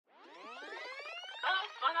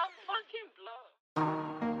She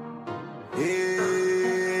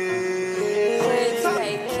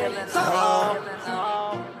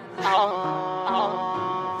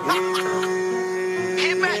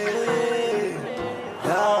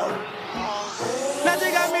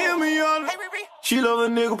love a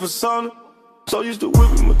nigga persona, so used to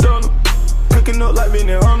whipping Madonna, cooking up like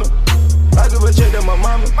Benny Hunter. I give a check to my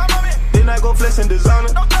mama, then I go flex and designer.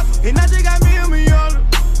 And I just got me a million.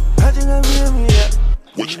 I just got me a million.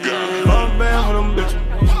 What you got? I'm bad with them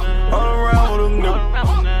bitches, all around with them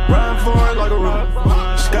niggas, riding for it like a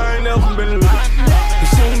river. Sky ain't never been lit. You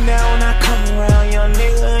sing down when I come around, young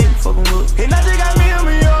nigga ain't fucking with. And I just got me a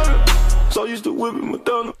million, so used to whipping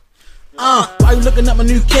Madonna. Why you looking at my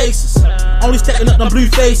new cases? Only stacking up them blue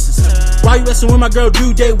faces. Why you asking when my girl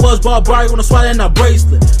due date was? Barbari wanna swallow in her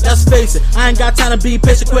bracelet. Let's face it, I ain't got time to be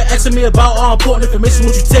patient. Quit asking me about all important information.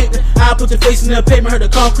 What you take? I put your face in the pavement, heard the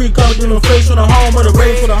concrete coming through the face on the home of the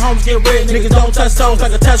rave. For the homes get red, niggas don't touch songs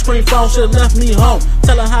like a touchscreen phone. Should've left me home.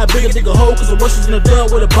 Tell her how big a digga hole, cause the rush is in the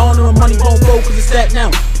dub with a bone and my money won't go, cause it's that now.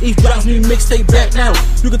 Each drops me mixtape back now.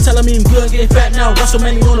 You can tell I mean good and getting fat now. Got so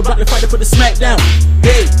many on the block to fight to put the smack down.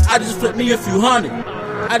 Hey, I just flipped me a few hundred.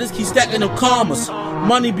 I just keep stacking them commas.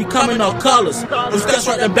 Money be coming all colors. Those guys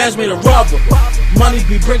right, them bags made of rubber. Money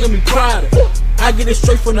be bringing me pride. I get it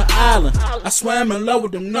straight from the island. I swear I'm in love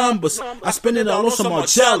with them numbers. I spend it all on some more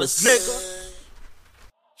jealous.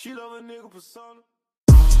 She love a nigga persona.